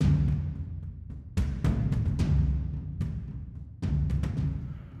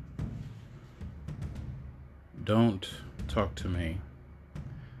Don't talk to me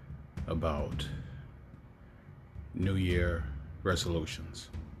about New Year resolutions,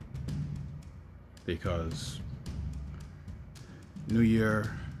 because New Year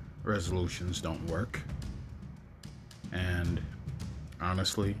resolutions don't work, and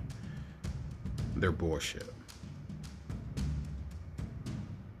honestly, they're bullshit.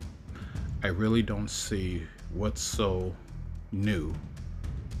 I really don't see what's so new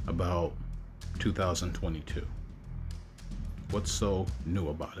about 2022. What's so new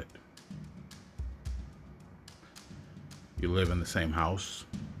about it? You live in the same house,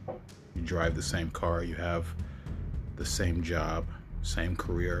 you drive the same car, you have the same job, same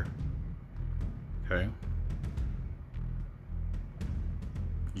career, okay?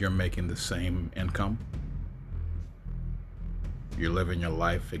 You're making the same income. You're living your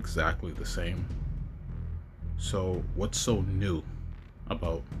life exactly the same. So what's so new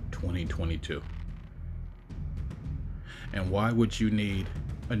about 2022? And why would you need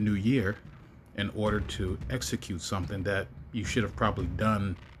a new year in order to execute something that you should have probably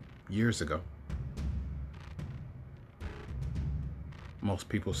done years ago? Most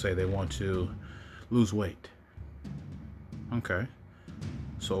people say they want to lose weight. Okay.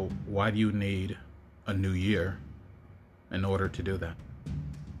 So why do you need a new year in order to do that?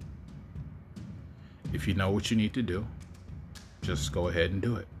 If you know what you need to do, just go ahead and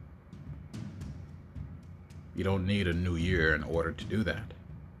do it. You don't need a new year in order to do that.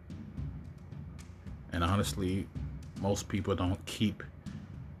 And honestly, most people don't keep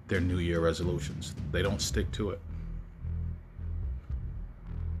their New Year resolutions. They don't stick to it.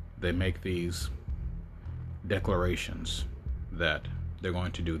 They make these declarations that they're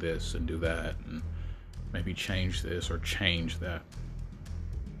going to do this and do that and maybe change this or change that.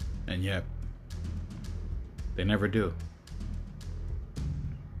 And yet, they never do.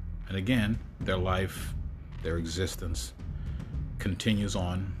 And again, their life, their existence continues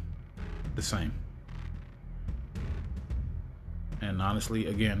on the same. And honestly,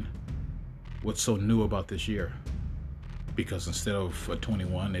 again, what's so new about this year? Because instead of a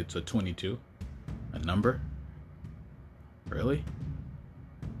 21, it's a 22, a number? Really?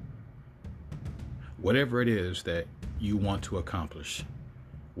 Whatever it is that you want to accomplish,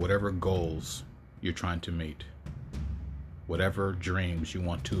 whatever goals you're trying to meet, whatever dreams you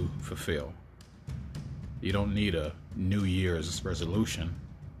want to fulfill, you don't need a New Year's resolution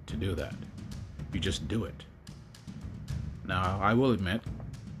to do that. You just do it. Now, I will admit,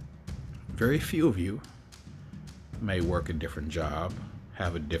 very few of you may work a different job,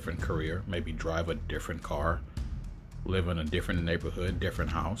 have a different career, maybe drive a different car, live in a different neighborhood, different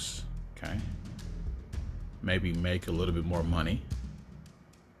house, okay? Maybe make a little bit more money.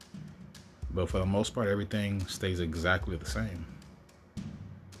 But for the most part, everything stays exactly the same.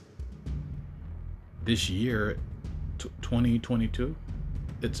 This year, 2022,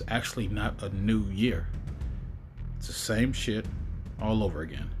 it's actually not a new year. It's the same shit all over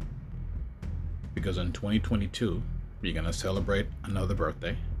again. Because in 2022, you're going to celebrate another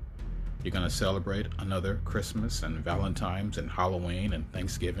birthday. You're going to celebrate another Christmas and Valentine's and Halloween and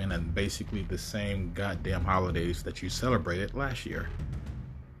Thanksgiving and basically the same goddamn holidays that you celebrated last year.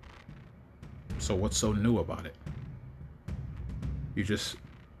 So what's so new about it? You're just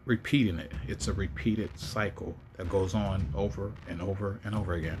repeating it. It's a repeated cycle that goes on over and over and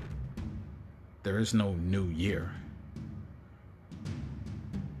over again. There is no new year.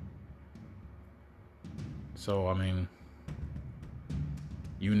 So, I mean,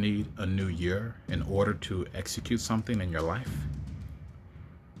 you need a new year in order to execute something in your life?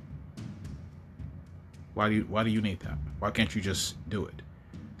 Why do you need that? Why can't you just do it?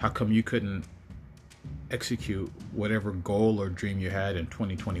 How come you couldn't execute whatever goal or dream you had in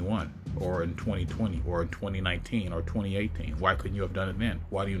 2021 or in 2020 or in 2019 or 2018? Why couldn't you have done it then?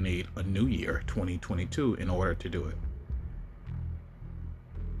 Why do you need a new year, 2022, in order to do it?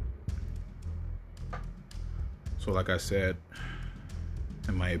 So like I said,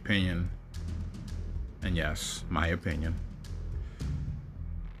 in my opinion, and yes, my opinion,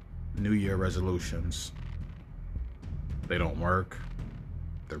 New Year resolutions, they don't work,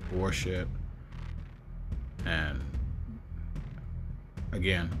 they're bullshit, and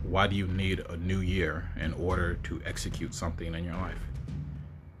again, why do you need a new year in order to execute something in your life?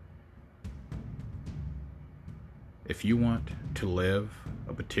 If you want to live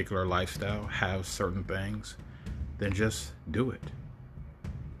a particular lifestyle, have certain things, then just do it.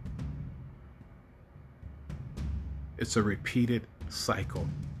 It's a repeated cycle.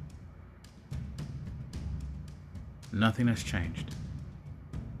 Nothing has changed.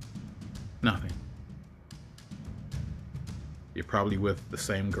 Nothing. You're probably with the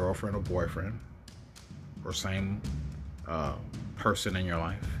same girlfriend or boyfriend. or same person in your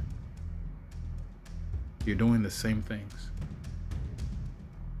life. You're doing the same things.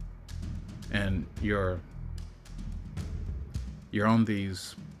 And you're on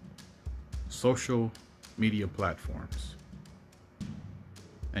these social media platforms,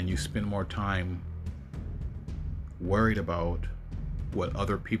 and you spend more time worried about what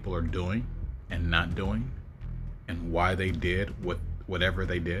other people are doing and not doing, and why they did whatever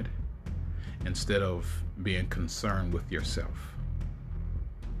they did, instead of being concerned with yourself,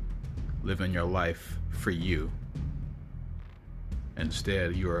 living your life for you.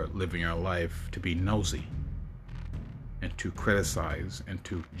 Instead, you are living your life to be nosy and to criticize and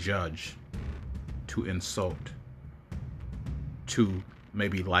to judge, to insult, to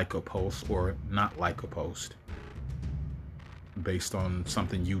maybe like a post or not like a post based on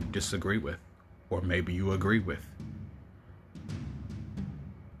something you disagree with or maybe you agree with.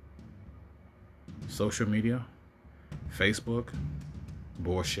 Social media, Facebook,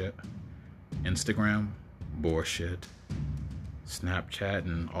 bullshit. Instagram, bullshit. Snapchat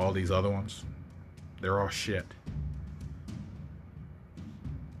and all these other ones, they're all shit.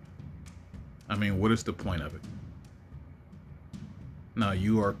 I mean, what is the point of it? Now,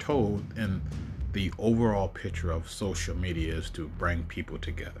 you are told in the overall picture of social media is to bring people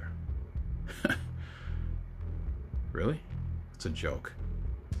together. Really? It's a joke.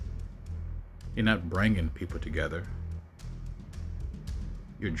 You're not bringing people together.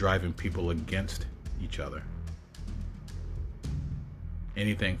 You're driving people against each other.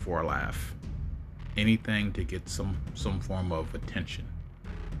 Anything for a laugh. Anything to get some form of attention.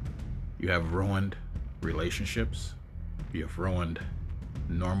 You have ruined relationships. You have ruined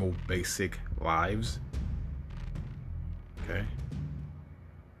normal, basic lives. Okay?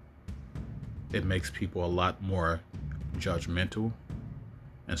 It makes people a lot more judgmental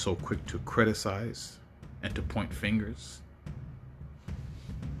and so quick to criticize and to point fingers.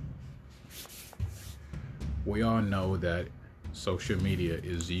 We all know that social media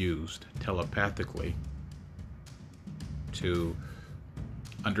is used telepathically to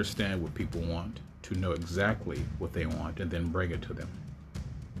understand what people want, to know exactly what they want, and then bring it to them.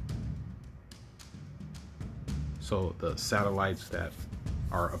 So the satellites that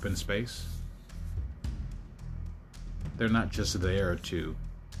are up in space, they're not just there to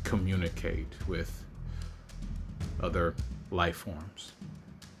communicate with other life forms.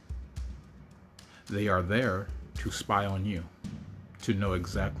 They are there to spy on you, to know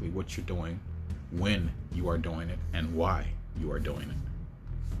exactly what you're doing, when you are doing it, and why you are doing it.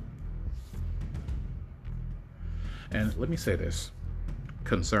 And let me say this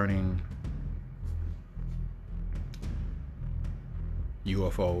concerning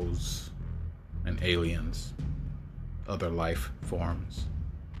UFOs and aliens, other life forms.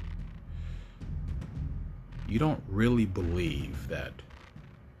 You don't really believe that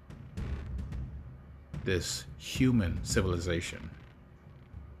this human civilization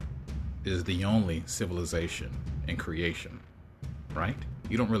is the only civilization in creation, right?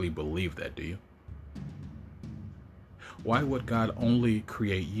 You don't really believe that, do you? Why would God only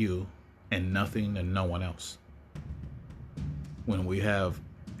create you and nothing and no one else? When we have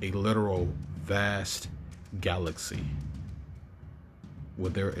a literal vast galaxy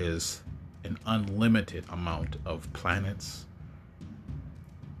where there is an unlimited amount of planets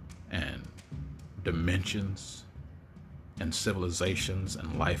and dimensions and civilizations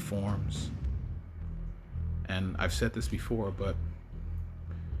and life forms. And I've said this before, but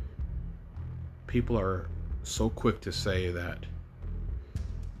people are so quick to say that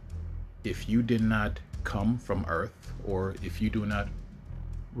if you did not come from Earth, or if you do not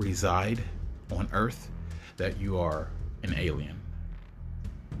reside on Earth, that you are an alien.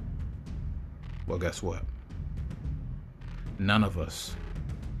 Well, guess what? None of us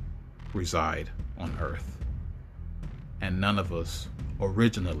reside on Earth, and none of us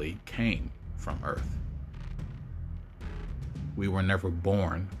originally came from Earth. We were never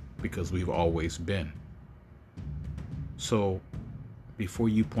born because we've always been. So before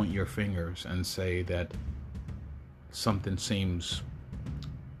you point your fingers and say that something seems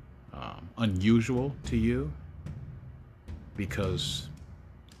unusual to you because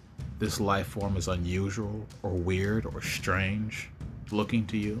this life form is unusual or weird or strange looking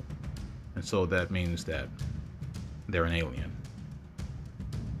to you, and so that means that they're an alien.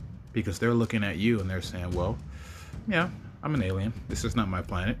 Because they're looking at you and they're saying, well, yeah, I'm an alien. This is not my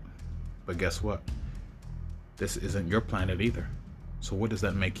planet. But guess what? This isn't your planet either. So what does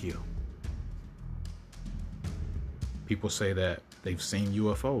that make you? People say that they've seen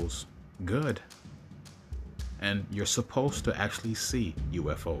UFOs. Good. And you're supposed to actually see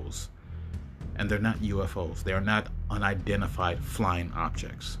UFOs. And they're not UFOs. They are not unidentified flying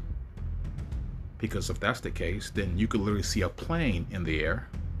objects. Because if that's the case, then you could literally see a plane in the air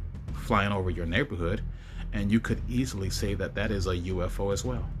flying over your neighborhood, and you could easily say that that is a UFO as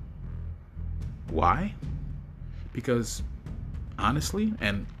well. Why? Because honestly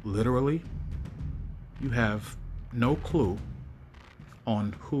and literally, you have no clue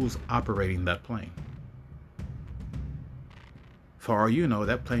on who's operating that plane. For all you know,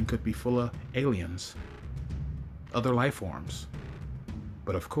 that plane could be full of aliens, other life forms.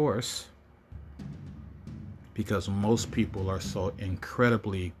 But of course, because most people are so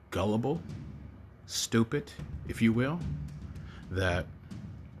incredibly gullible, stupid, if you will, that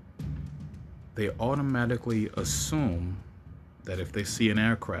they automatically assume that if they see an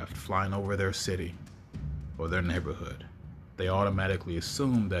aircraft flying over their city or their neighborhood, they automatically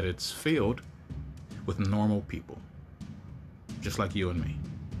assume that it's filled with normal people, just like you and me.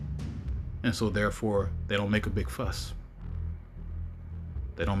 And so therefore, they don't make a big fuss.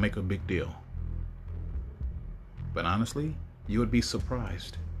 They don't make a big deal. But honestly, you would be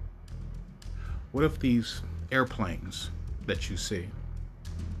surprised. What if these airplanes that you see,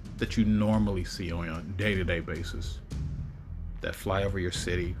 that you normally see on a day-to-day basis, that fly over your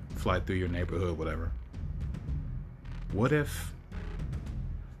city, fly through your neighborhood, whatever, what if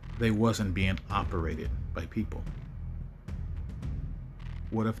they wasn't being operated by people?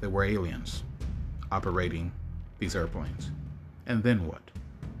 What if there were aliens operating these airplanes? And then what?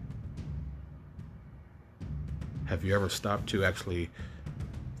 Have you ever stopped to actually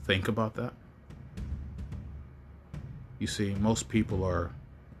think about that? You see, most people are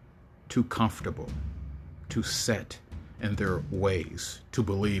too comfortable, too set in their ways to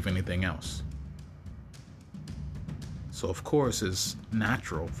believe anything else. So of course it's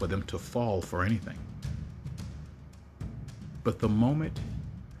natural for them to fall for anything. But the moment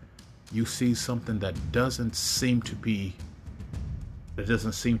you see something that doesn't seem to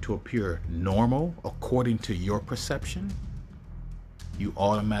appear normal according to your perception, you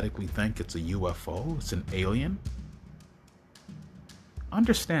automatically think it's a UFO, it's an alien.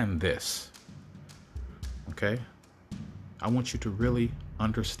 Understand this, okay? I want you to really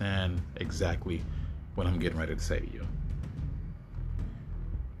understand exactly what I'm getting ready to say to you.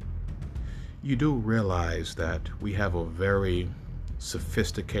 You do realize that we have a very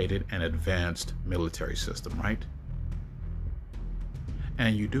sophisticated and advanced military system, right?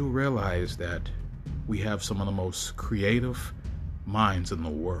 And you do realize that we have some of the most creative minds in the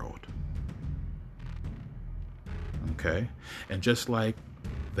world. Okay? And just like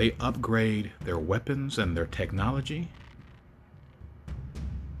they upgrade their weapons and their technology,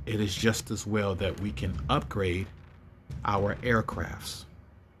 it is just as well that we can upgrade our aircrafts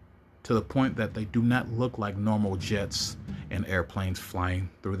to the point that they do not look like normal jets and airplanes flying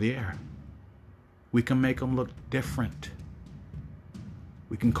through the air. We can make them look different.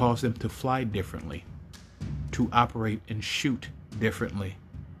 We can cause them to fly differently, to operate and shoot differently.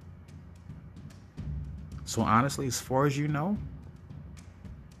 So honestly, as far as you know,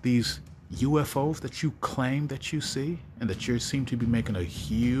 these UFOs that you claim that you see and that you seem to be making a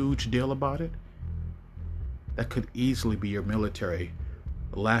huge deal about it, that could easily be your military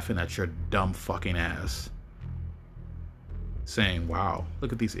laughing at your dumb fucking ass, saying, wow,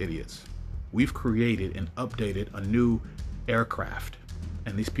 look at these idiots. We've created and updated a new aircraft,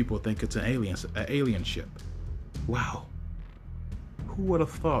 and these people think it's an alien ship. Wow. Who would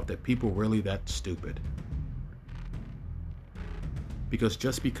have thought that people were really that stupid? Because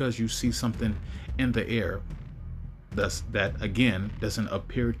just because you see something in the air that again doesn't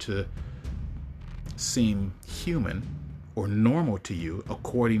appear to seem human or normal to you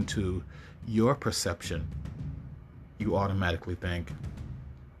according to your perception, you automatically think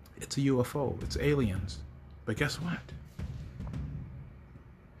it's a UFO, it's aliens. But guess what?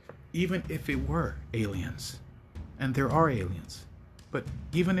 Even if it were aliens, and there are aliens, but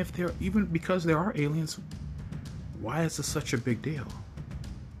even because there are aliens, why is this such a big deal?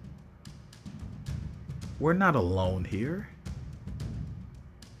 We're not alone here.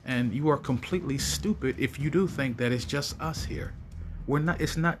 And you are completely stupid if you do think that it's just us here.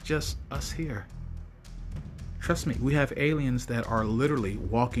 It's not just us here. Trust me, we have aliens that are literally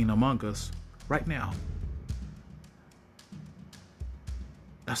walking among us right now.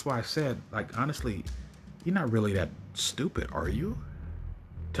 That's why I said, like, honestly, you're not really that stupid, are you?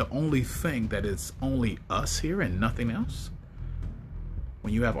 To only think that it's only us here and nothing else?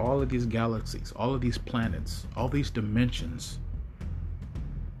 When you have all of these galaxies, all of these planets, all these dimensions,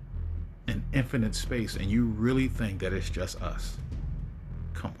 in infinite space, and you really think that it's just us?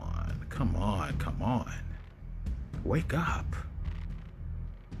 Come on, come on, come on. Wake up.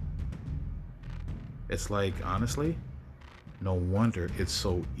 It's like, honestly, no wonder it's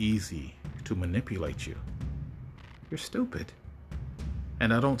so easy to manipulate you. You're stupid.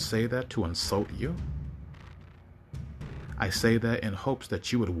 And I don't say that to insult you. I say that in hopes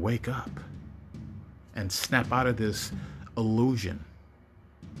that you would wake up and snap out of this illusion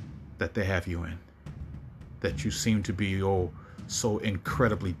that they have you in, that you seem to be so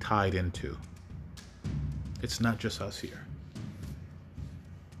incredibly tied into. It's not just us here.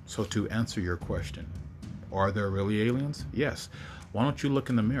 So to answer your question, are there really aliens? Yes. Why don't you look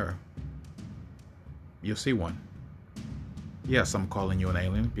in the mirror? You'll see one. Yes, I'm calling you an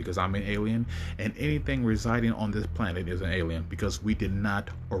alien because I'm an alien, and anything residing on this planet is an alien because we did not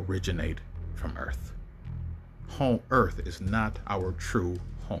originate from Earth. Earth is not our true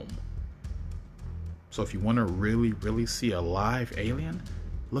home. So if you want to really, really see a live alien,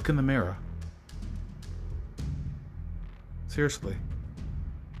 look in the mirror. Seriously.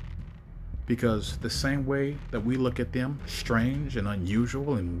 Because the same way that we look at them, strange and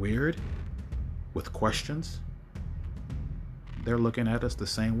unusual and weird, with questions, they're looking at us the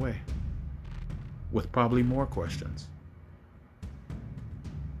same way, with probably more questions.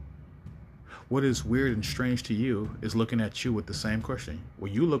 What is weird and strange to you is looking at you with the same question.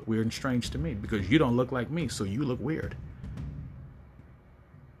 Well, you look weird and strange to me because you don't look like me, so you look weird.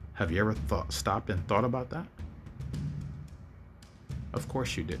 Have you ever stopped and thought about that? Of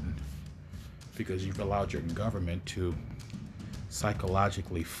course you didn't, because you've allowed your government to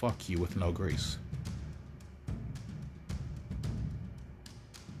psychologically fuck you with no grease.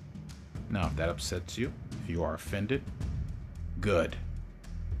 Now, if that upsets you, if you are offended, good.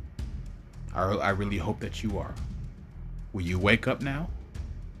 I really hope that you are. Will you wake up now?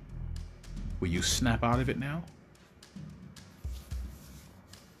 Will you snap out of it now?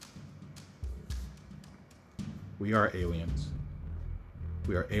 We are aliens.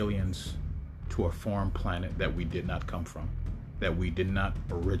 We are aliens to a foreign planet that we did not come from, that we did not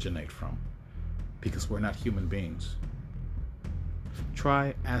originate from, because we're not human beings.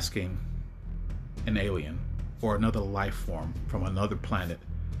 Try asking an alien or another life form from another planet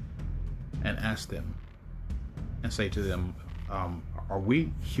and ask them and say to them, are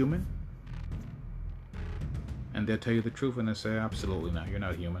we human? And they'll tell you the truth and they'll say, absolutely not. You're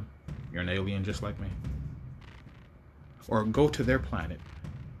not human. You're an alien just like me. Or go to their planet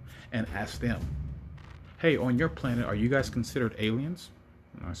and ask them, hey, on your planet, are you guys considered aliens?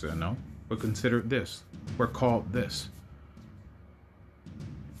 And I said, no, we're considered this. We're called this.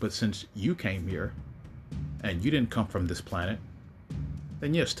 But since you came here and you didn't come from this planet,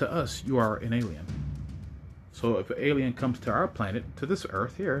 then yes, to us, you are an alien. So if an alien comes to our planet, to this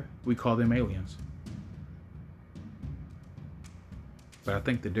Earth here, we call them aliens. But I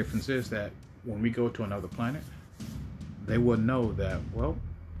think the difference is that when we go to another planet, they will know that, well,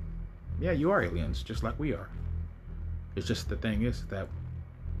 yeah, you are aliens, just like we are. It's just the thing is that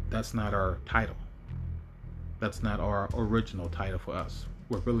that's not our title. That's not our original title for us.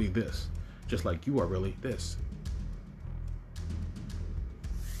 We're really this, just like you are really this.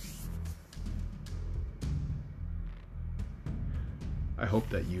 I hope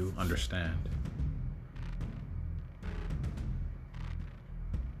that you understand.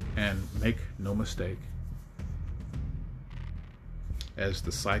 And make no mistake, as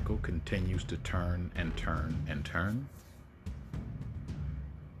the cycle continues to turn and turn and turn,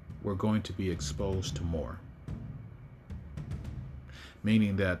 we're going to be exposed to more.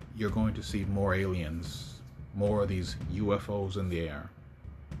 Meaning that you're going to see more aliens, more of these UFOs in the air.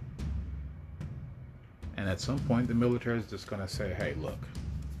 And at some point, the military is just going to say, hey, look,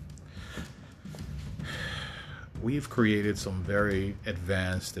 we've created some very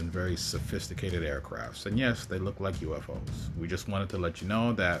advanced and very sophisticated aircrafts. And yes, they look like UFOs. We just wanted to let you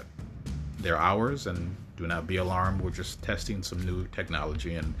know that they're ours, and do not be alarmed. We're just testing some new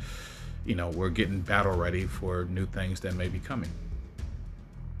technology, and, you know, we're getting battle ready for new things that may be coming.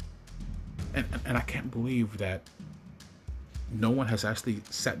 And I can't believe that no one has actually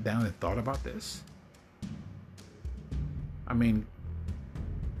sat down and thought about this. I mean,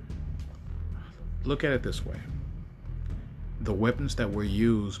 look at it this way. The weapons that were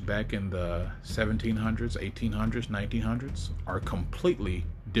used back in the 1700s, 1800s, 1900s are completely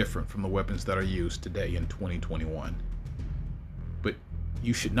different from the weapons that are used today in 2021. But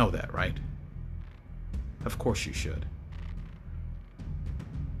you should know that, right? Of course you should.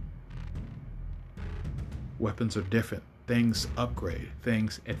 Weapons are different. Things upgrade,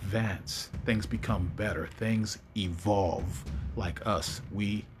 things advance, things become better, things evolve. Like us,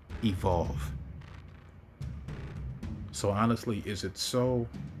 we evolve. So honestly, is it so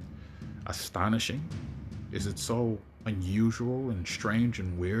astonishing? Is it so unusual and strange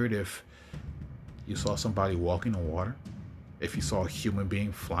and weird if you saw somebody walking on water, if you saw a human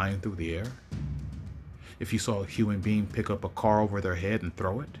being flying through the air, if you saw a human being pick up a car over their head and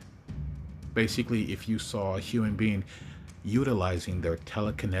throw it, basically if you saw a human being utilizing their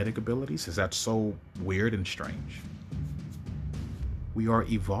telekinetic abilities, is that so weird and strange? We are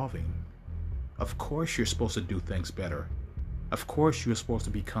evolving. Of course you're supposed to do things better. Of course you're supposed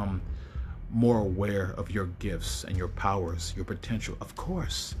to become more aware of your gifts and your powers, your potential. Of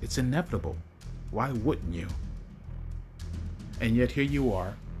course, it's inevitable. Why wouldn't you? And yet here you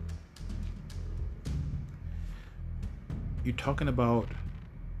are. You're talking about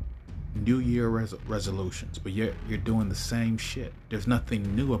New Year resolutions, but you're doing the same shit. There's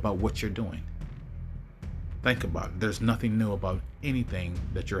nothing new about what you're doing. Think about it. There's nothing new about anything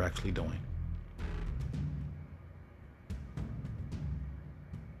that you're actually doing.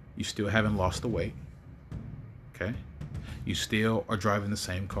 You still haven't lost the weight. Okay? You still are driving the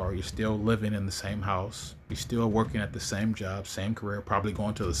same car. You're still living in the same house. You're still working at the same job, same career, probably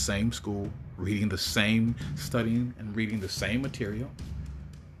going to the same school, studying and reading the same material.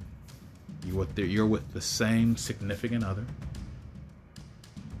 You're with the same significant other.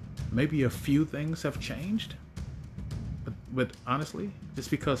 Maybe a few things have changed, but honestly, just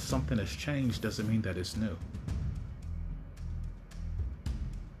because something has changed doesn't mean that it's new.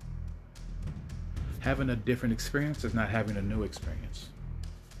 Having a different experience is not having a new experience.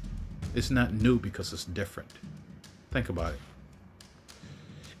 It's not new because it's different. Think about it.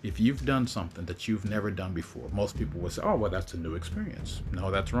 If you've done something that you've never done before, most people will say, oh, well, that's a new experience.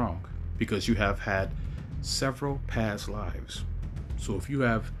 No, that's wrong, because you have had several past lives. So if you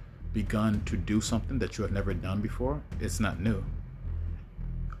have begun to do something that you have never done before, it's not new.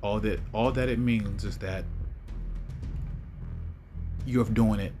 All that it means is that you're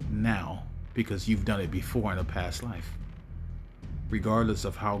doing it now because you've done it before in a past life, regardless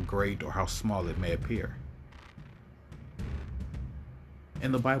of how great or how small it may appear.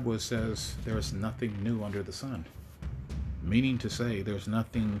 In the Bible, it says there is nothing new under the sun, meaning to say there's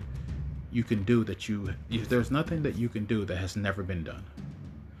nothing you can do there's nothing that you can do that has never been done.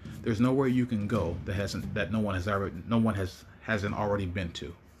 There's nowhere you can go that no one hasn't already been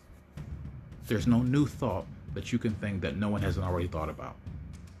to. There's no new thought that you can think that no one hasn't already thought about.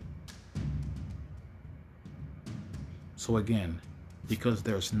 So again, because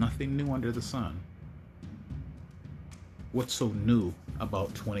there's nothing new under the sun, what's so new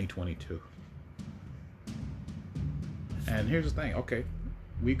about 2022? And here's the thing, okay,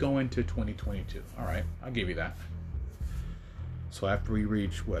 we go into 2022. All right, I'll give you that. So after we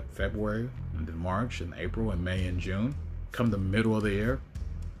reach February, and then March, and April, and May, and June, come the middle of the year,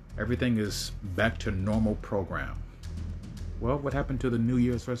 everything is back to normal program. Well, what happened to the New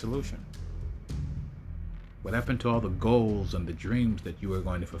Year's resolution? What happened to all the goals and the dreams that you were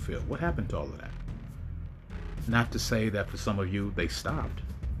going to fulfill? What happened to all of that? Not to say that for some of you, they stopped.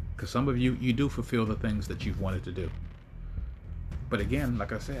 Because some of you do fulfill the things that you've wanted to do. But again,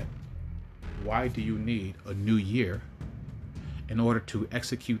 like I said, why do you need a new year in order to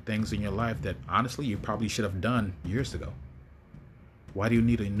execute things in your life that honestly you probably should have done years ago? Why do you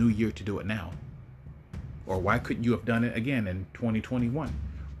need a new year to do it now? Or why couldn't you have done it again in 2021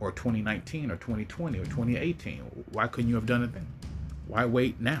 or 2019 or 2020 or 2018? Why couldn't you have done it then? Why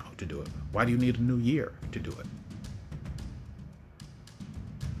wait now to do it? Why do you need a new year to do it?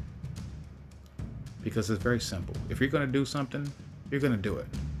 Because it's very simple. If you're going to do something, you're going to do it.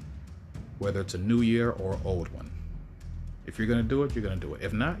 Whether it's a new year or an old one. If you're going to do it, you're going to do it.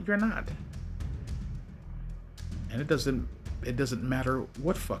 If not, you're not. And it doesn't matter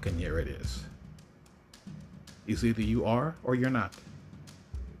what fucking year it is. It's either you are or you're not.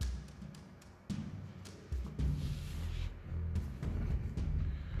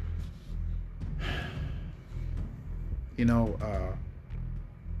 You know,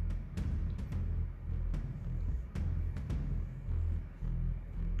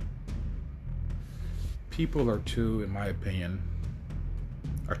 people are too, in my opinion,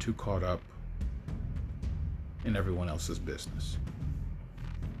 are too caught up in everyone else's business.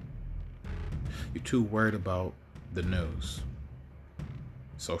 You're too worried about the news,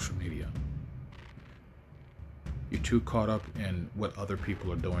 social media. You're too caught up in what other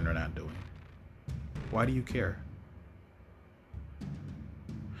people are doing or not doing. Why do you care?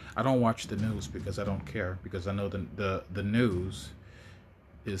 I don't watch the news because I don't care, because I know the news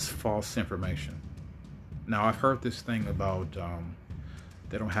is false information. Now, I've heard this thing about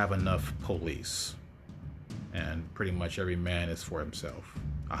they don't have enough police and pretty much every man is for himself.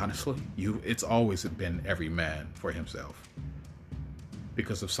 Honestly, it's always been every man for himself.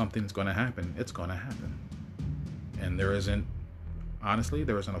 Because if something's going to happen, it's going to happen. And there isn't honestly,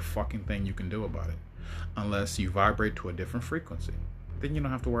 there isn't a fucking thing you can do about it unless you vibrate to a different frequency. Then you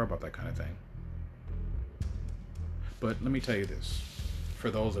don't have to worry about that kind of thing. But let me tell you this, for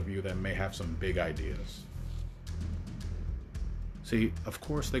those of you that may have some big ideas. See, of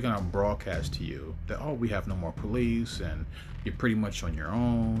course they're going to broadcast to you that, oh, we have no more police and you're pretty much on your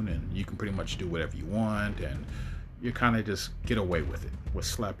own and you can pretty much do whatever you want and you kind of just get away with it. We'll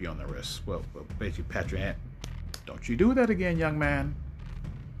slap you on the wrist. Well, basically pat your hand. Don't you do that again, young man.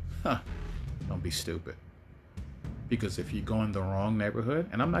 Huh. Don't be stupid. Because if you go in the wrong neighborhood,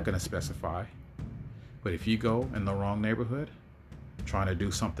 and I'm not going to specify, but if you go in the wrong neighborhood, trying to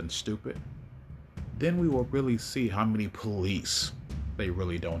do something stupid, then we will really see how many police they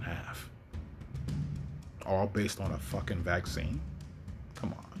really don't have. All based on a fucking vaccine?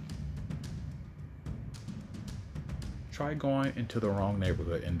 Come on. Try going into the wrong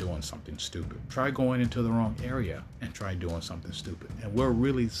neighborhood and doing something stupid. Try going into the wrong area and try doing something stupid. And we'll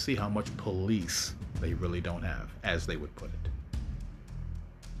really see how much police they really don't have, as they would put it.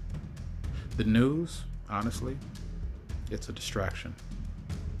 The news, honestly, it's a distraction.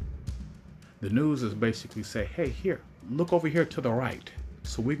 The news is basically say, hey, here, look over here to the right,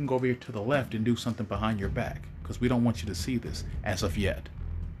 so we can go over here to the left and do something behind your back, because we don't want you to see this as of yet.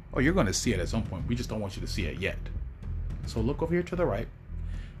 Oh, you're going to see it at some point. We just don't want you to see it yet. So look over here to the right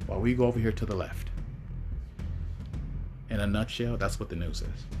while we go over here to the left. In a nutshell, that's what the news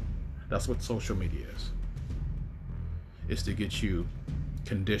is. That's what social media is. It's to get you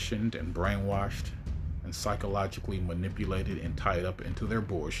conditioned and brainwashed and psychologically manipulated and tied up into their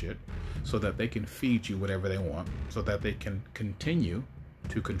bullshit so that they can feed you whatever they want, so that they can continue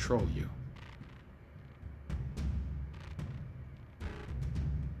to control you.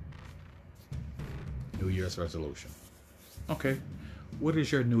 New Year's resolution. Okay, what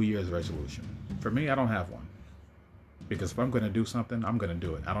is your New Year's resolution? For me, I don't have one. Because if I'm going to do something, I'm going to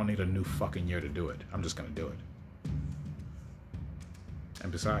do it. I don't need a new fucking year to do it. I'm just going to do it.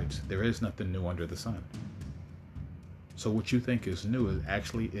 And besides, there is nothing new under the sun. So what you think is new is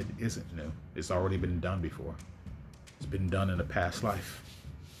actually, it isn't new. It's already been done before. It's been done in a past life.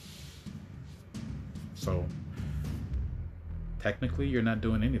 So technically, you're not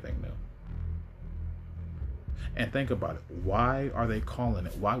doing anything new. And think about it. Why are they calling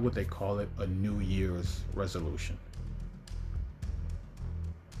it? Why would they call it a New Year's resolution?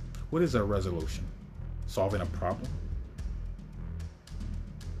 What is a resolution? Solving a problem?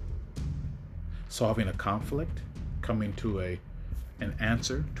 Solving a conflict? Coming to an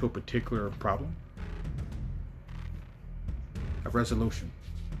answer to a particular problem? A resolution.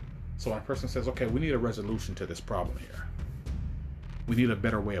 So when a person says, okay, we need a resolution to this problem here. We need a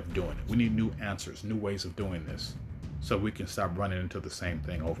better way of doing it. We need new answers, new ways of doing this, so we can stop running into the same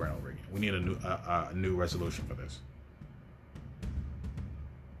thing over and over again. We need a new resolution for this.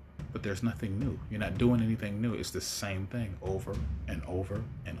 But there's nothing new. You're not doing anything new. It's the same thing over and over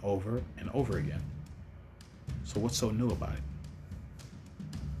and over and over again. So what's so new about it?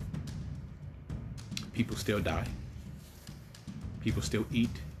 People still die. People still eat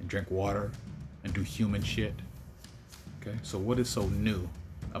and drink water and do human shit. Okay, so what is so new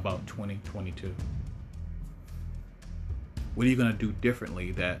about 2022? What are you going to do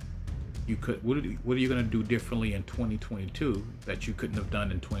differently that you could? What are you going to do differently in 2022 that you couldn't have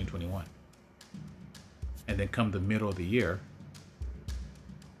done in 2021? And then come the middle of the year,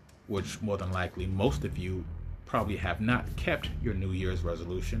 which more than likely most of you probably have not kept your New Year's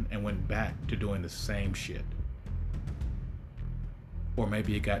resolution and went back to doing the same shit. Or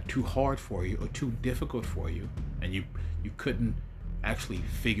maybe it got too hard for you or too difficult for you and you couldn't actually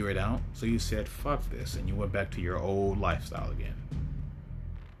figure it out. So you said, fuck this, and you went back to your old lifestyle again.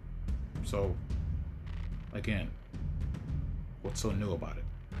 So, again, what's so new about it?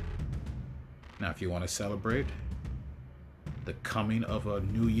 Now, if you want to celebrate the coming of a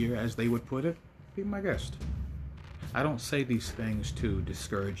new year, as they would put it, be my guest. I don't say these things to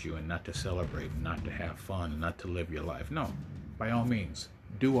discourage you and not to celebrate, and not to have fun, and not to live your life. No, by all means,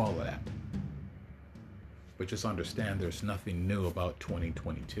 do all of that. But just understand there's nothing new about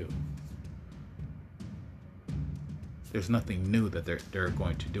 2022. There's nothing new that they're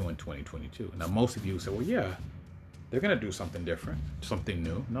going to do in 2022. Now, most of you say, well, yeah, they're going to do something different, something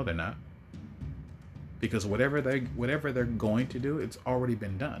new. No, they're not. Because whatever they're going to do, it's already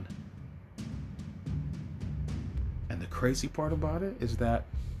been done. And the crazy part about it is that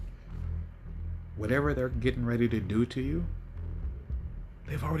whatever they're getting ready to do to you,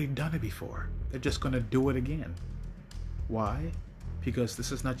 they've already done it before. They're just going to do it again. Why? Because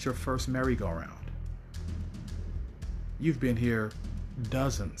this is not your first merry-go-round. You've been here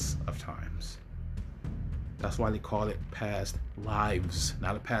dozens of times. That's why they call it past lives,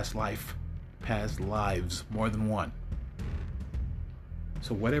 not a past life, past lives, more than one.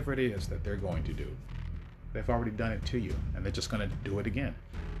 So whatever it is that they're going to do, they've already done it to you, and they're just going to do it again.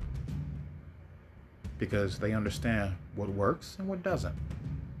 Because they understand what works and what doesn't.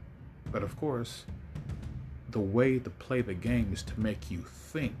 But of course, the way to play the game is to make you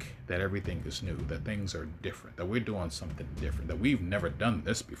think that everything is new, that things are different, that we're doing something different, that we've never done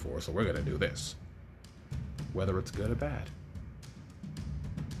this before, so we're going to do this. Whether it's good or bad.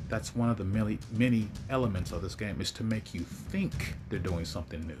 That's one of the many elements of this game, is to make you think they're doing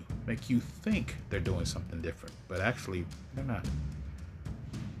something new. Make you think they're doing something different. But actually, they're not.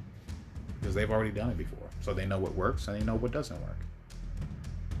 Because they've already done it before. So they know what works and they know what doesn't work.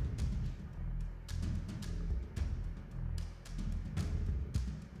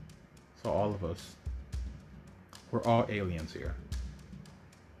 So all of us, we're all aliens here.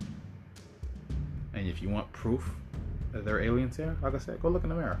 And if you want proof that there are aliens here, like I said, go look in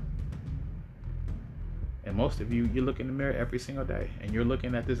the mirror. And most of you look in the mirror every single day, and you're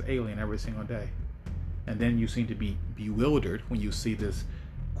looking at this alien every single day. And then you seem to be bewildered when you see this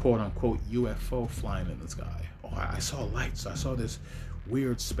quote-unquote UFO flying in the sky. Oh, I saw lights. I saw this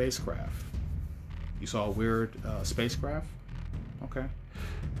weird spacecraft. You saw a weird spacecraft? Okay.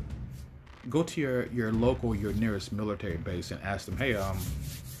 Go to your local, your nearest military base and ask them, hey,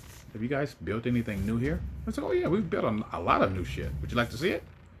 have you guys built anything new here? I said, oh yeah, we've built a lot of new shit. Would you like to see it?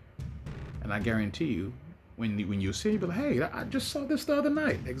 And I guarantee you, when you see it, you'll be like, hey, I just saw this the other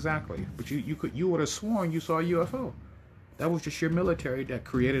night. Exactly. But you would have sworn you saw a UFO. That was just your military that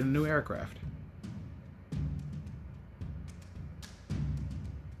created a new aircraft.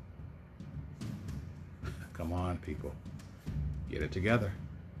 Come on, people. Get it together.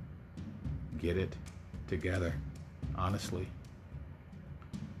 Get it together. Honestly.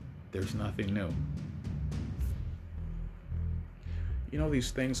 There's nothing new. You know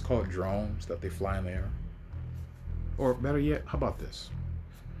these things called drones that they fly in the air? Or better yet, how about this?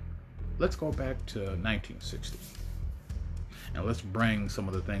 Let's go back to 1960. And let's bring some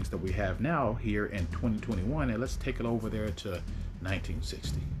of the things that we have now here in 2021 and let's take it over there to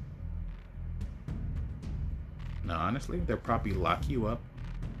 1960. Now, honestly, they'll probably lock you up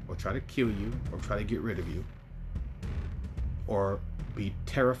or try to kill you or try to get rid of you or be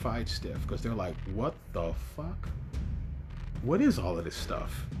terrified stiff because they're like, what the fuck? What is all of this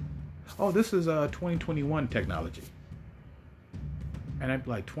stuff? Oh, this is 2021 technology. And I'd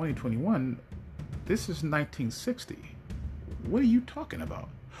be like, 2021? This is 1960. What are you talking about?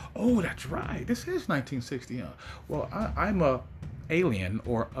 Oh, that's right. This is 1960. Well, I'm a alien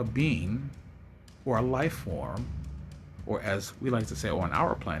or a being or a life form, or as we like to say on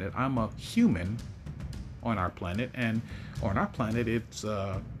our planet, I'm a human on our planet, and on our planet it's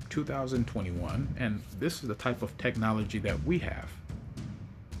 2021, and this is the type of technology that we have.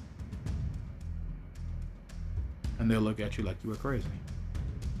 And they'll look at you like you were crazy.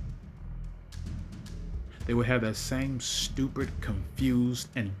 They would have that same stupid, confused,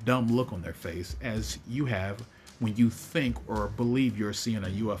 and dumb look on their face as you have when you think or believe you're seeing a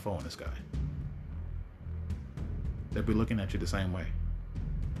UFO in the sky. They'll be looking at you the same way.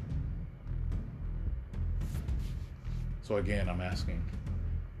 So again, I'm asking,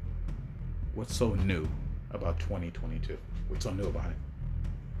 what's so new about 2022? What's so new about it?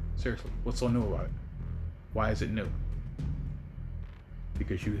 Seriously, what's so new about it? Why is it new?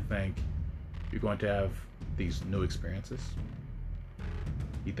 Because you think you're going to have these new experiences?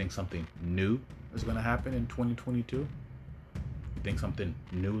 You think something new is going to happen in 2022? You think something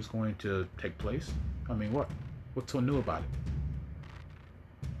new is going to take place? I mean, what? What's so new about it?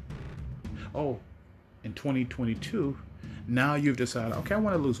 Oh, in 2022, now you've decided, okay, I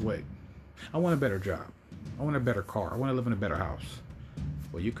want to lose weight. I want a better job. I want a better car. I want to live in a better house.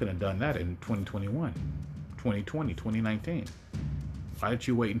 Well, you could have done that in 2021, 2020, 2019. Why did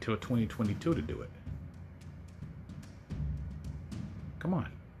you wait until 2022 to do it? Come on.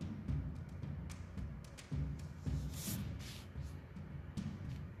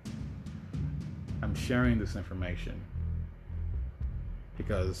 I'm sharing this information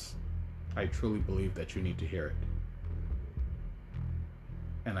because I truly believe that you need to hear it.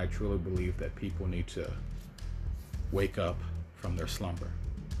 And I truly believe that people need to wake up from their slumber.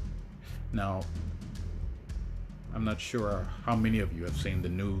 Now, I'm not sure how many of you have seen the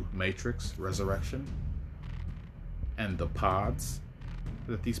new Matrix Resurrection and the pods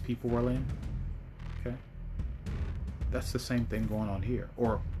that these people were in. Okay? That's the same thing going on here.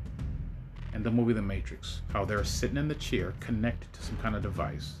 Or in the movie The Matrix, how they're sitting in the chair connected to some kind of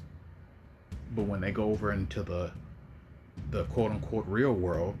device. But when they go over into the quote-unquote real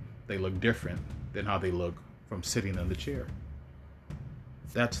world, they look different than how they look from sitting in the chair.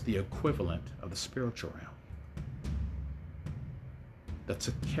 That's the equivalent of the spiritual realm. That's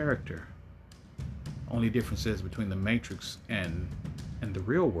a character. Only difference is between the Matrix and the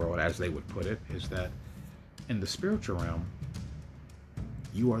real world, as they would put it, is that in the spiritual realm,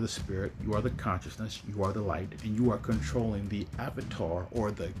 you are the spirit, you are the consciousness, you are the light, and you are controlling the avatar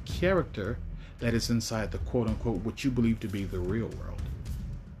or the character that is inside the quote-unquote what you believe to be the real world.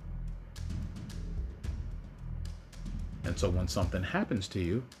 And so when something happens to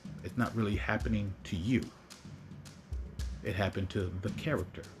you, it's not really happening to you. It happened to the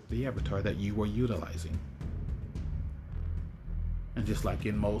character, the avatar that you were utilizing. And just like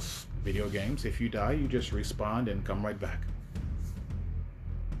in most video games, if you die, you just respawn and come right back.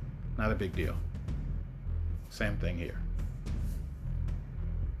 Not a big deal. Same thing here.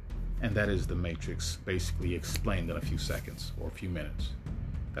 And that is the Matrix, basically explained in a few seconds or a few minutes.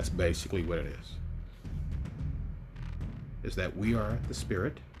 That's basically what it is. Is that we are the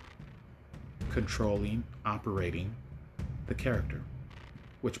spirit controlling, operating the character,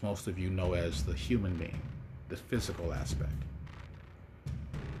 which most of you know as the human being, the physical aspect.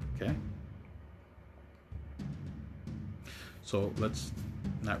 Okay? So let's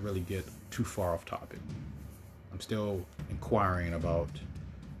not really get too far off topic. I'm still inquiring about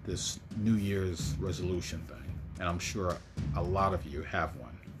this New Year's resolution thing, and I'm sure a lot of you have one.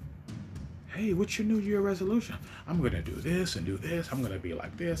 Hey, what's your New Year resolution? I'm going to do this and do this. I'm going to be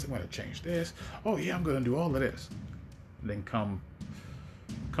like this. I'm going to change this. Oh yeah, I'm going to do all of this. And then come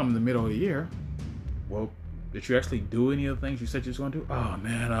the middle of the year, well, did you actually do any of the things you said you was going to do? Oh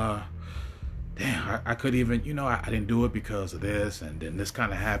man, damn, I couldn't even, I didn't do it because of this, and then this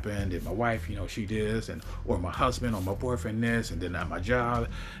kind of happened, and my wife, she this, and or my husband or my boyfriend this, and then at my job,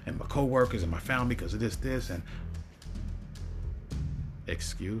 and my co-workers and my family because of this, and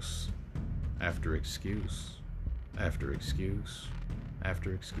excuse after excuse after excuse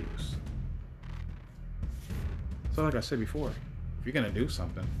after excuse. So like I said before, if you're going to do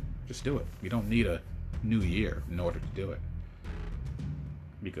something, just do it. You don't need a new year in order to do it.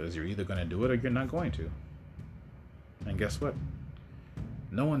 Because you're either going to do it or you're not going to. And guess what?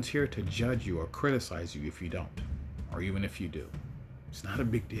 No one's here to judge you or criticize you if you don't. Or even if you do. It's not a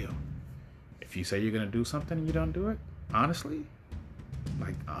big deal. If you say you're going to do something and you don't do it, honestly,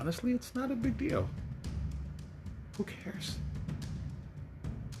 it's not a big deal. Who cares?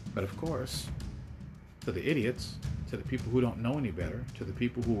 But of course, to the idiots, to the people who don't know any better, to the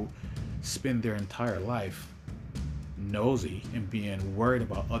people who spend their entire life nosy and being worried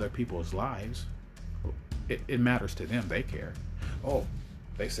about other people's lives, it matters to them. They care. Oh,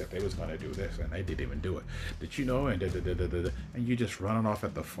 they said they was going to do this and they didn't even do it. Did you know? And you just running off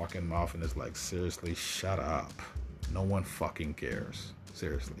at the fucking mouth, and it's like, seriously, shut up. No one fucking cares.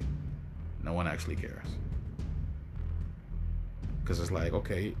 Seriously. No one actually cares. Because it's like,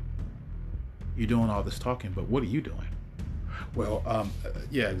 okay, you're doing all this talking, but what are you doing? Well,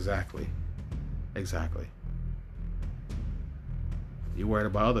 yeah, exactly. You're worried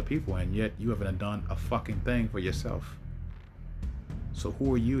about other people, and yet you haven't done a fucking thing for yourself. So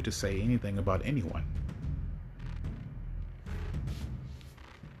who are you to say anything about anyone?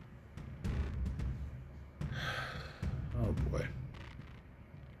 Oh boy.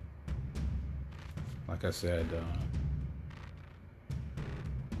 Like I said,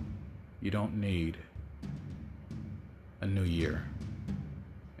 you don't need a new year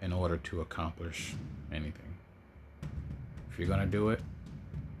in order to accomplish anything. If you're gonna do it,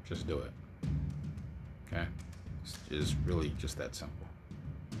 just do it. Okay? It's really just that simple.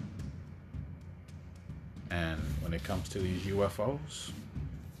 And when it comes to these UFOs,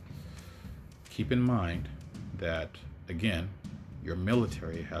 keep in mind that, again, your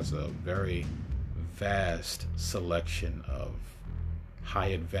military has a very vast selection of high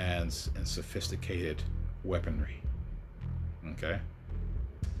advanced and sophisticated weaponry. Okay?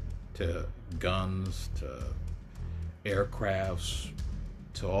 To guns, to aircrafts,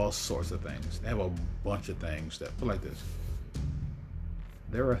 to all sorts of things. They have a bunch of things that, put like this,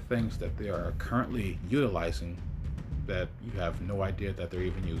 there are things that they are currently utilizing that you have no idea that they're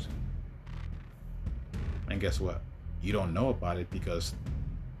even using. And guess what? You don't know about it because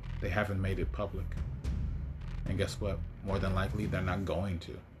they haven't made it public. And guess what? More than likely, they're not going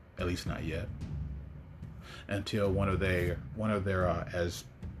to, at least not yet, until one of their, as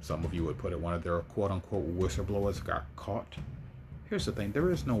some of you would put it, one of their quote-unquote whistleblowers got caught. Here's the thing,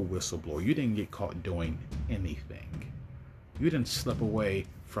 there is no whistleblower. You didn't get caught doing anything. You didn't slip away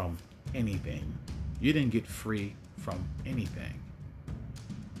from anything. You didn't get free from anything.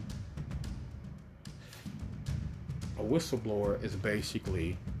 A whistleblower is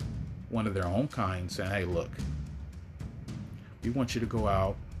basically one of their own kind saying, hey, look, we want you to go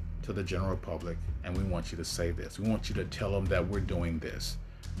out to the general public and we want you to say this. We want you to tell them that we're doing this.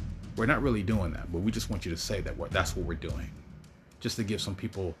 We're not really doing that, but we just want you to say that that's what we're doing. Just to give some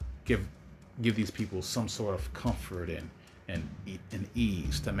people, give these people some sort of comfort and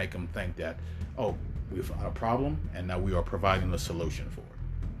ease to make them think that, oh, we found a problem and now we are providing a solution for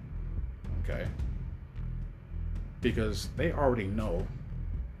it. Okay? Because they already know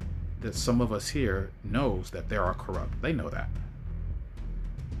that some of us here knows that they are corrupt. They know that.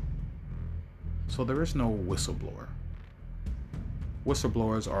 So there is no whistleblower.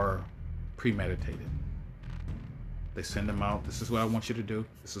 Whistleblowers are premeditated. They send them out. This is what I want you to do.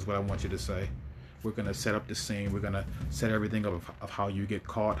 This is what I want you to say. We're going to set up the scene. We're going to set everything up of how you get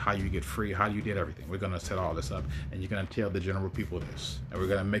caught, how you get free, how you did everything. We're going to set all this up, and you're going to tell the general people this. And we're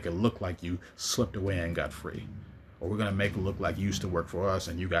going to make it look like you slipped away and got free. Or we're going to make it look like you used to work for us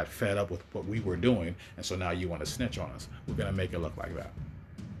and you got fed up with what we were doing, and so now you want to snitch on us. We're going to make it look like that.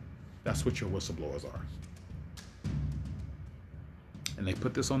 That's what your whistleblowers are. And they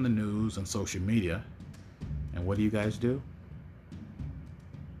put this on the news and social media, and what do you guys do?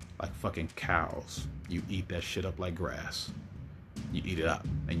 Like fucking cows. You eat that shit up like grass. You eat it up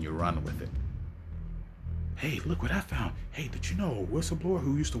and you run with it. Hey, look what I found. Hey, did you know a whistleblower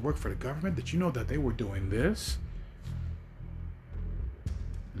who used to work for the government? Did you know that they were doing this?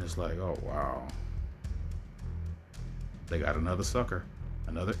 And it's like, oh, wow. They got another sucker,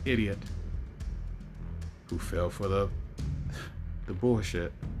 another idiot who fell for the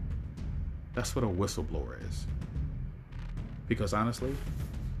bullshit. That's what a whistleblower is. Because honestly,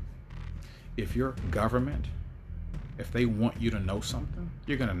 if your government, if they want you to know something,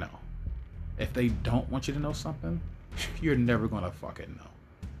 you're going to know. If they don't want you to know something, you're never going to fucking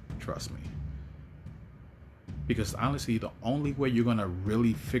know. Trust me. Because honestly, the only way you're going to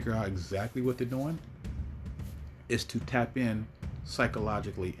really figure out exactly what they're doing is to tap in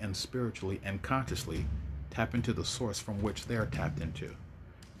psychologically and spiritually and consciously, tap into the source from which they're tapped into.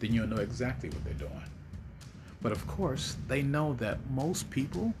 Then you'll know exactly what they're doing. But of course, they know that most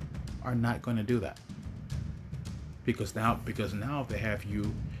people are not going to do that. Because now they have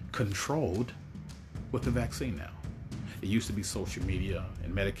you controlled with the vaccine now. It used to be social media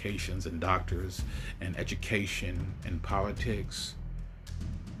and medications and doctors and education and politics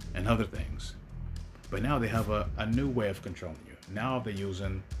and other things. But now they have a new way of controlling you. Now they're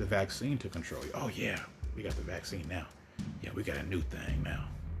using the vaccine to control you. Oh yeah, we got the vaccine now. Yeah, we got a new thing now.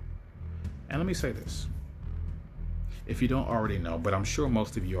 And let me say this. If you don't already know, but I'm sure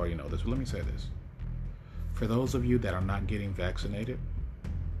most of you already know this, but let me say this. For those of you that are not getting vaccinated,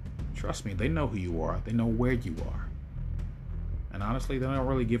 trust me, they know who you are. They know where you are. And honestly, they don't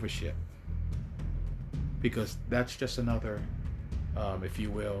really give a shit. Because that's just another, if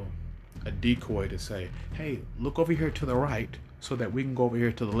you will, a decoy to say, hey, look over here to the right so that we can go over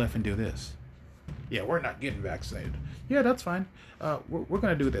here to the left and do this. Yeah, we're not getting vaccinated. Yeah, that's fine. We're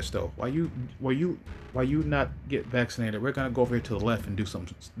gonna do this though. While you not get vaccinated, we're gonna go over here to the left and do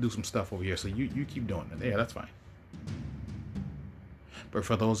some stuff over here. So you keep doing it. Yeah, that's fine. But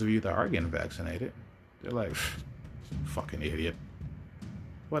for those of you that are getting vaccinated, they're like, fucking idiot.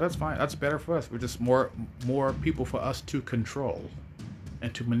 Well, that's fine. That's better for us. We're just more people for us to control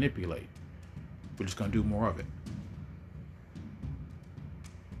and to manipulate. We're just gonna do more of it.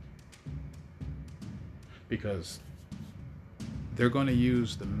 Because they're going to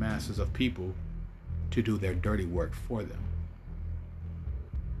use the masses of people to do their dirty work for them.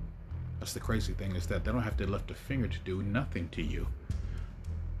 That's the crazy thing, is that they don't have to lift a finger to do nothing to you.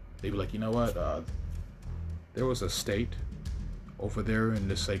 They'd be like, you know what? There was a state over there in,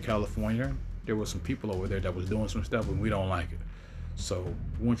 let's say, California. There was some people over there that was doing some stuff and we don't like it. So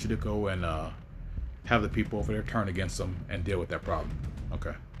we want you to go and have the people over there turn against them and deal with that problem.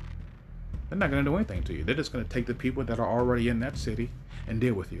 Okay. They're not going to do anything to you. They're just going to take the people that are already in that city and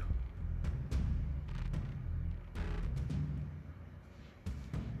deal with you.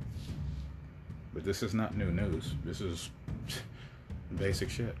 But this is not new news. This is basic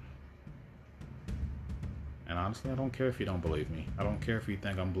shit. And honestly, I don't care if you don't believe me. I don't care if you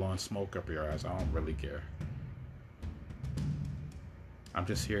think I'm blowing smoke up your ass. I don't really care. I'm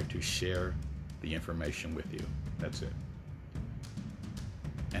just here to share the information with you. That's it.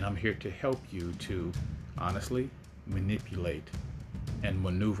 And I'm here to help you to honestly manipulate and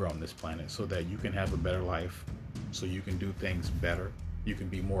maneuver on this planet so that you can have a better life, so you can do things better, you can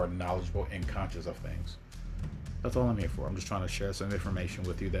be more knowledgeable and conscious of things. That's all I'm here for. I'm just trying to share some information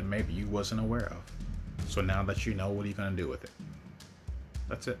with you that maybe you wasn't aware of. So now that you know, what are you going to do with it?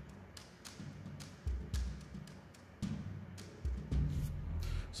 That's it.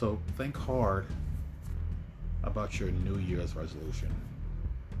 So think hard about your New Year's resolution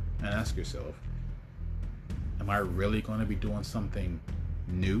and ask yourself, am I really going to be doing something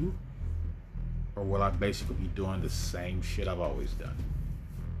new? Or will I basically be doing the same shit I've always done?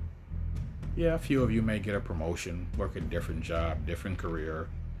 Yeah, a few of you may get a promotion, work a different job, different career,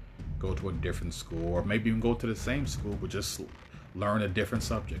 go to a different school, or maybe even go to the same school but just learn a different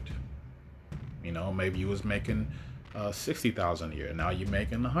subject. You know, maybe you was making $60,000 a year, now you're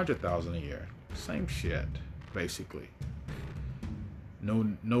making $100,000 a year. Same shit, basically.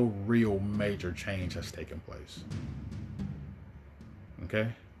 No real major change has taken place. Okay?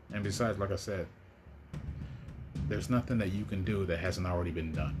 And besides, like I said, there's nothing that you can do that hasn't already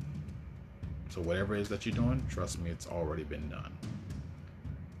been done. So whatever it is that you're doing, trust me, it's already been done.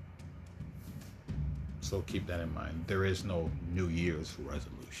 So keep that in mind. There is no New Year's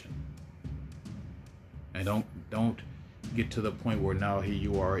resolution. And don't get to the point where now here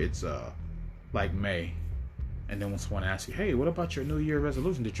you are, it's like May, and then when someone asks you, hey, what about your New Year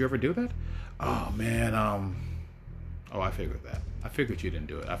resolution? Did you ever do that? Oh man, I figured that. I figured you didn't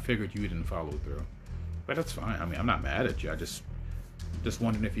do it. I figured you didn't follow through. But that's fine. I mean, I'm not mad at you. I just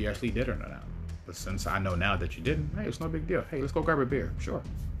wondering if you actually did or not. But since I know now that you didn't, hey, it's no big deal. Hey, let's go grab a beer. Sure.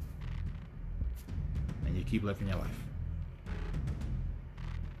 And you keep living your life.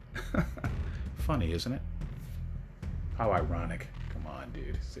 Funny, isn't it? How ironic. Come on,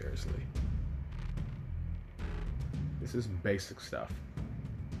 dude. Seriously. This is basic stuff.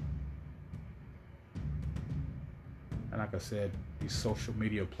 And like I said, these social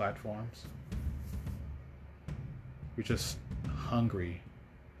media platforms, you're just hungry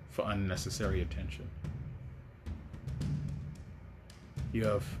for unnecessary attention. You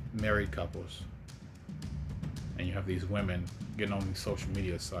have married couples, and you have these women getting on these social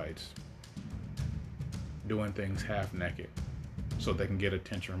media sites, doing things half naked so they can get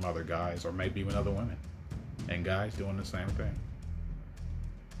attention from other guys or maybe even other women. And guys doing the same thing.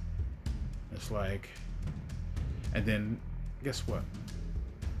 It's like, and then guess what?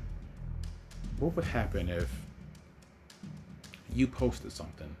 What would happen if you posted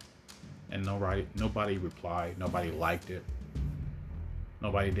something and nobody replied, nobody liked it,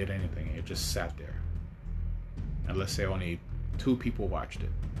 nobody did anything, it just sat there? And let's say only 2 people watched it.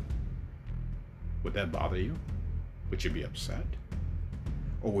 Would that bother you? Would you be upset?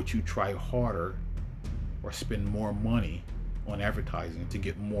 Or would you try harder or spend more money on advertising to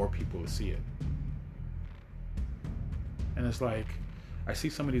get more people to see it? And it's like, I see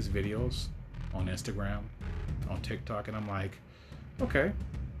some of these videos on Instagram, on TikTok, and I'm like, okay,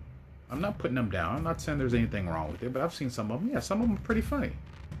 I'm not putting them down. I'm not saying there's anything wrong with it, but I've seen some of them. Yeah, some of them are pretty funny.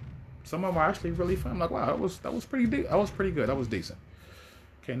 Some of them are actually really fun. I'm like, wow, that was pretty good. That was decent.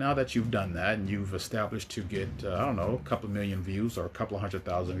 Okay, now that you've done that and you've established to get, I don't know, a couple million views or a couple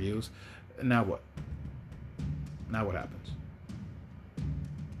 100,000 views, now what? Now what happens?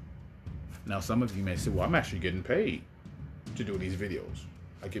 Now some of you may say, well, I'm actually getting paid to do these videos.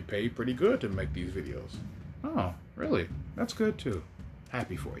 I get paid pretty good to make these videos. Oh, really? That's good too.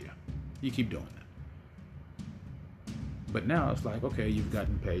 Happy for you. You keep doing that. But now it's like, okay, you've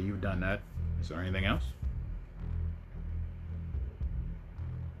gotten paid, you've done that. Is there anything else?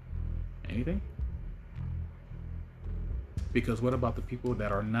 Anything? Because what about the people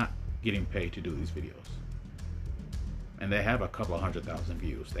that are not getting paid to do these videos? And they have a couple of 100,000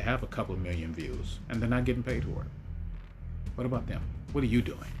 views. They have a couple of million views, and they're not getting paid for it. What about them? What are you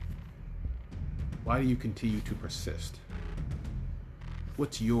doing? Why do you continue to persist?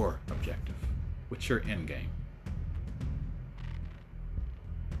 What's your objective? What's your end game?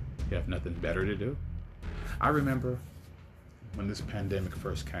 You have nothing better to do? I remember when this pandemic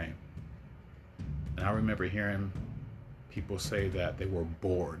first came, and I remember hearing people say that they were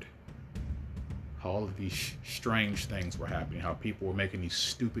bored. How all of these strange things were happening, how people were making these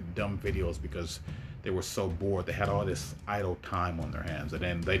stupid, dumb videos because they were so bored. They had all this idle time on their hands, and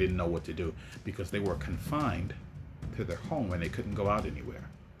then they didn't know what to do because they were confined to their home and they couldn't go out anywhere.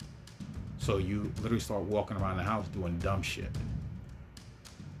 So you literally start walking around the house doing dumb shit.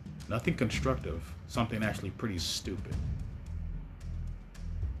 Nothing constructive, something actually pretty stupid.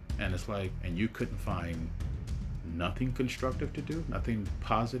 And it's like, and you couldn't find nothing constructive to do, nothing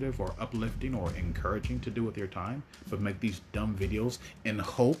positive or uplifting or encouraging to do with your time, but make these dumb videos in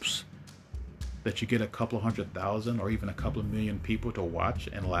hopes that you get a couple of 100,000 or even a couple of million people to watch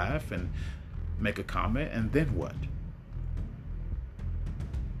and laugh and make a comment, and then what?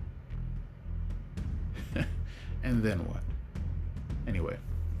 And then what? Anyway,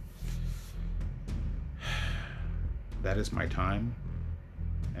 that is my time,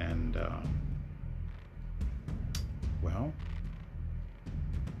 and well,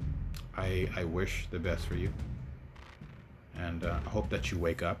 I wish the best for you, and I hope that you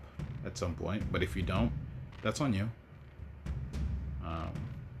wake up at some point. But if you don't, that's on you.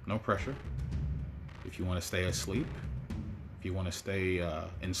 No pressure. If you want to stay asleep, if you want to stay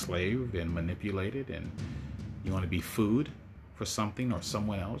enslaved and manipulated, and you want to be food for something or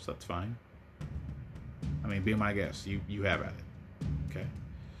someone else, that's fine. I mean, be my guest. You have at it. Okay?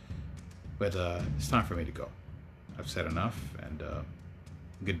 But it's time for me to go. I've said enough, and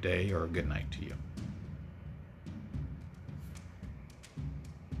good day or good night to you.